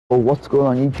What's going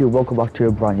on YouTube? Welcome back to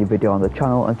a brand new video on the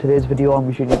channel, and today's video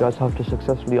I'm showing you guys how to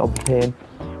successfully obtain,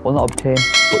 well not obtain,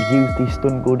 but use the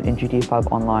stun gun in GTA 5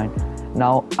 online.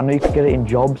 Now I know you can get it in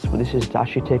jobs, but this is to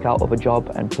actually take out of a job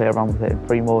and play around with it in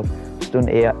free mode, stun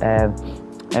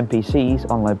NPCs,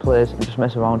 online players, and just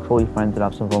mess around, troll your friends and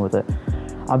have some fun with it.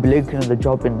 I'll be linking the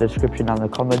job in the description and the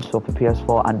comments, so for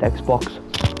PS4 and Xbox.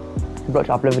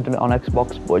 I've never done it on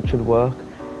Xbox, but it should work.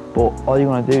 But all you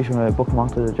want to do is you want to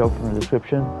bookmark the job from the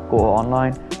description, go to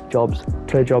online, jobs,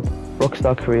 play job,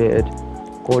 Rockstar created,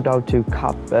 go down to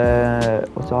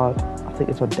what's that? I think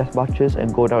it's on death matches,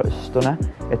 and go down to stunner.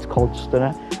 It's called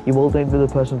stunner. You will need the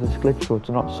person with this glitch, so it's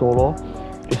not solo.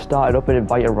 Just start it up and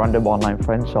invite a random online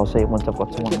friend. So I'll say it once I've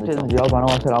got someone in the job. I know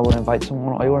I said I will invite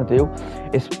someone. All you want to do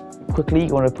is quickly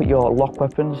you want to put your lock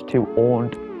weapons to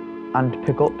owned and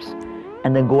pickups,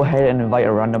 and then go ahead and invite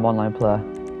a random online player.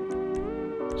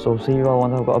 So see you all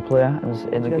once I've got a player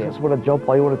in the game. That's what a job,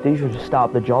 all you want to do is just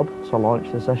start the job, so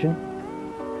launch the session.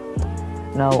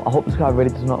 Now I hope this guy really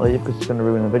does not leave because it's going to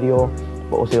ruin the video,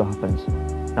 but we'll see what happens.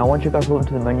 Now once you guys go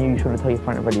into the menu, you just want to tell your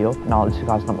friend to ready up. Now this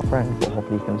guy's not my friend, but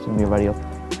hopefully he can send me a ready up.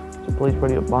 So please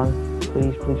ready up, man.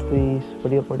 Please, please, please.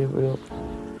 Ready up, ready up, ready up.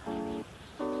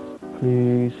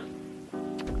 Please.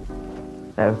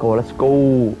 There we go, let's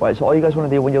go. Right, so all you guys want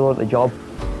to do when you load the job,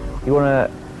 you'll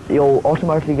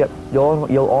automatically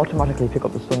pick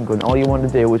up the stun gun. All you want to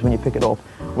do is when you pick it up,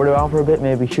 run around for a bit,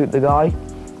 maybe shoot the guy.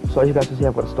 So as you guys can see,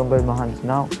 I've got a stun gun in my hands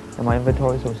now, in my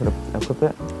inventory, so I'm going to equip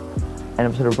it. And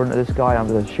I'm going to run at this guy, I'm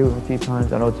going to shoot him a few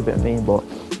times. I know it's a bit mean, but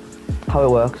how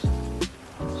it works. So I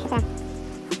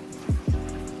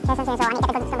need to get the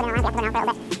stun gun around, you have to run around for a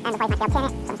little bit, and the fight might be able to turn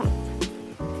it, so I'm saying.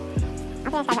 I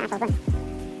think this guy's an actual gun.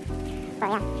 So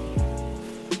yeah.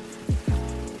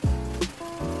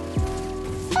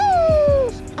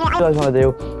 What you guys want to do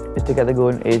is to get the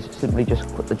gun is simply just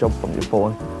quit the job from your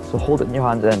phone. So hold it in your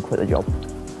hand and then quit the job.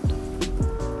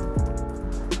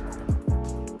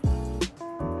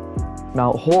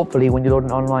 Now hopefully when you're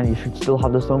loading online you should still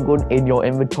have the stun gun in your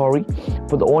inventory,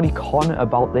 but the only con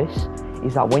about this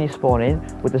is that when you spawn in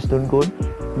with the stun gun,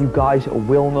 you guys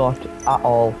will not at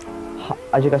all,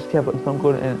 as you guys see I've got the stun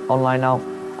gun in online now,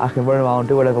 I can run around,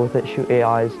 do whatever with it, shoot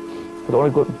AIs, but the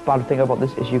only bad thing about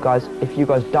this is if you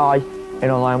guys die in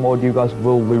online mode, you guys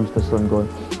will lose the stun gun.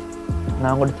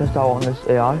 Now I'm going to test out on this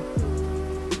AI.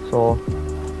 So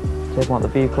take him out the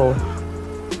vehicle,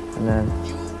 and then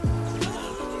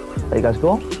there you guys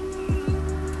go.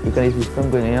 You can easily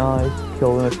stun gun AIs,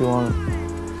 kill them if you want.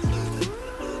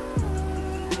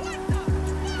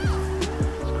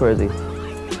 It's crazy.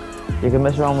 You can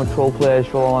mess around with troll players,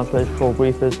 troll online players, troll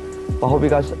griefers. But I hope you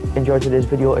guys enjoyed today's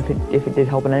video. If it did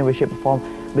help in any way, shape or form,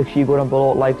 make sure you go down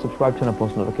below, like, subscribe, turn on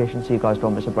post notifications so you guys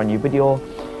don't miss a brand new video.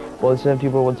 Well, it's MT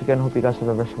Bro once again. Hope you guys have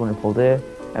a rest of a wonderful day.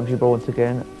 MT Bro once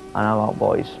again, and I'm out,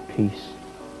 boys. Peace.